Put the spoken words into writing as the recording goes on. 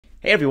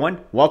Hey everyone,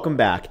 welcome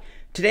back.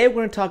 Today we're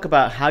going to talk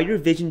about how your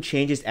vision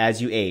changes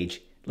as you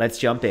age. Let's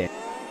jump in.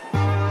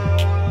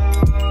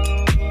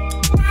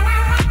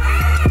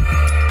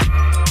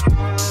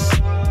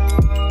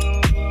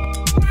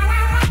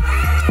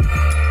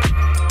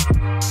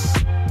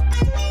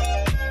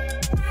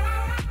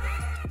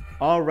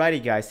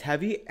 Alrighty guys,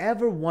 have you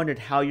ever wondered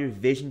how your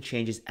vision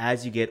changes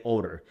as you get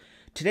older?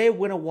 Today we're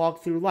going to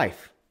walk through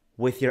life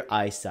with your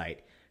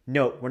eyesight.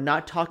 Note, we're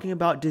not talking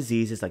about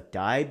diseases like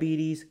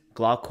diabetes,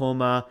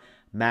 glaucoma,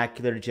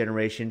 macular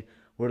degeneration.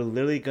 We're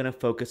literally going to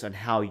focus on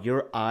how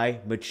your eye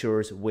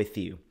matures with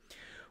you.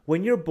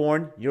 When you're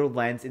born, your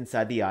lens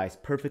inside the eye is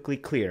perfectly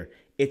clear.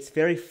 It's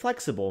very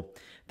flexible.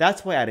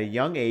 That's why at a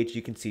young age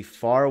you can see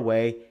far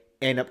away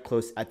and up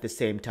close at the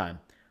same time.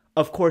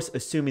 Of course,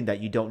 assuming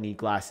that you don't need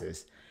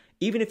glasses.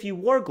 Even if you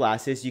wore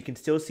glasses, you can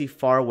still see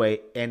far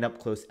away and up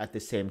close at the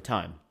same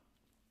time.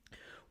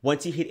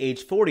 Once you hit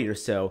age 40 or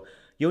so,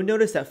 you'll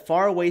notice that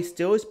far away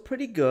still is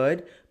pretty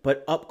good,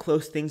 but up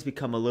close things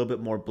become a little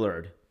bit more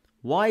blurred.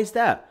 Why is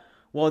that?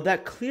 Well,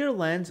 that clear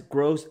lens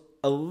grows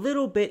a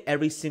little bit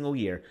every single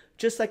year,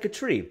 just like a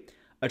tree.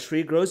 A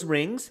tree grows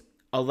rings,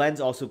 a lens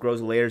also grows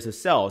layers of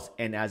cells,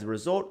 and as a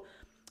result,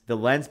 the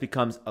lens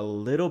becomes a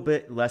little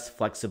bit less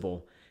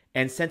flexible.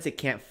 And since it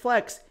can't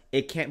flex,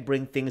 it can't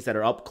bring things that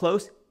are up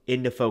close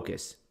into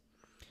focus.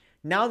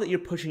 Now that you're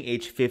pushing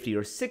age 50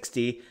 or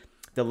 60,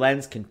 the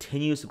lens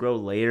continues to grow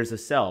layers of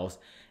cells,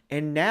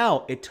 and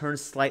now it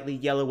turns slightly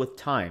yellow with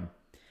time.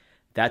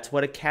 That's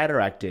what a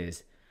cataract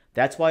is.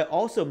 That's why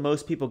also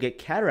most people get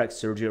cataract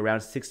surgery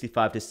around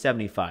 65 to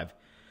 75.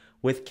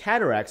 With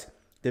cataracts,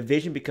 the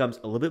vision becomes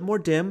a little bit more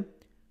dim,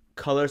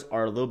 colors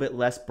are a little bit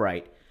less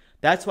bright.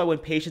 That's why when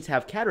patients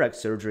have cataract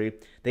surgery,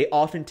 they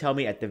often tell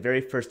me at the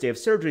very first day of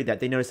surgery that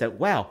they notice that,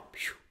 wow,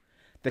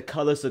 the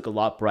colors look a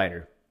lot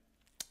brighter.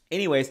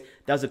 Anyways,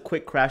 that was a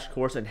quick crash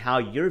course on how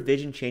your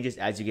vision changes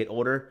as you get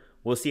older.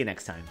 We'll see you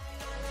next time.